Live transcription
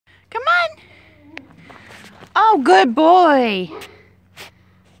Oh, good boy.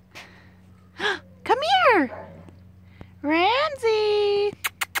 Come here. Ramsey.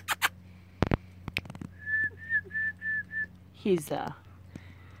 He's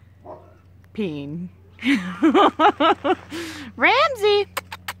peeing. Ramsey.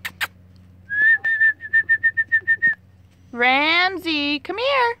 Ramsey, come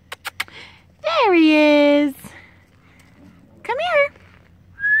here. There he is. Come here.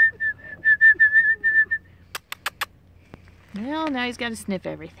 Well, now he's got to sniff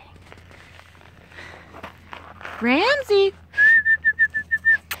everything. Ramsey.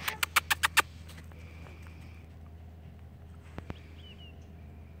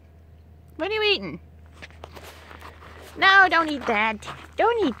 What are you eating? No, don't eat that.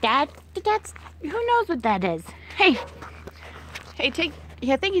 Don't eat that. That's, who knows what that is? Hey. Hey, take,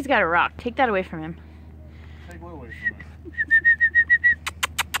 yeah, I think he's got a rock. Take that away from him. Take what away from him?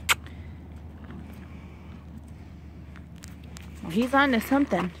 Well, he's on to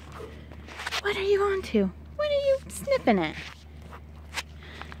something. What are you on to? What are you sniffing at?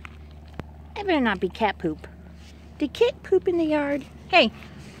 That better not be cat poop. Did Kit poop in the yard? Hey.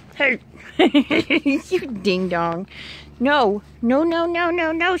 Hey. You ding dong. No. No, no, no,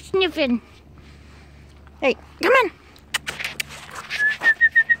 no, no sniffing. Hey, come on.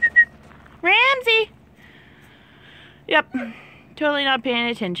 Ramsey. Yep. Totally not paying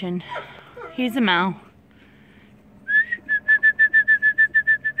attention. He's a mouse.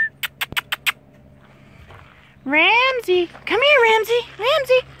 Ramsey. Come here, Ramsey.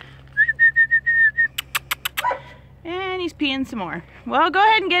 Ramsey. And he's peeing some more. Well, go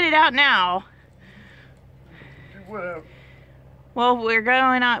ahead and get it out now. Whatever. Well, we're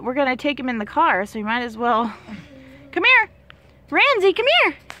gonna take him in the car, so you might as well. Come here, Ramsey. Come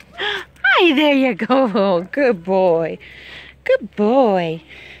here. Hi, there you go. Good boy. Good boy.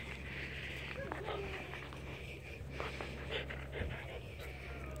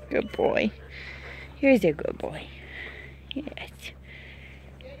 Good boy. Here's a good boy. Yes.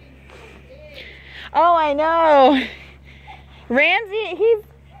 Oh, I know. Ramsey,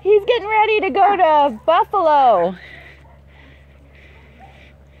 he's getting ready to go to Buffalo.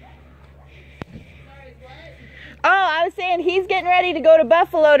 Oh, I was saying he's getting ready to go to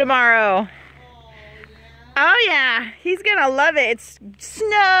Buffalo tomorrow. Oh, yeah. He's going to love it. It's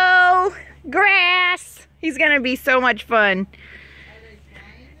snow, grass. He's going to be so much fun.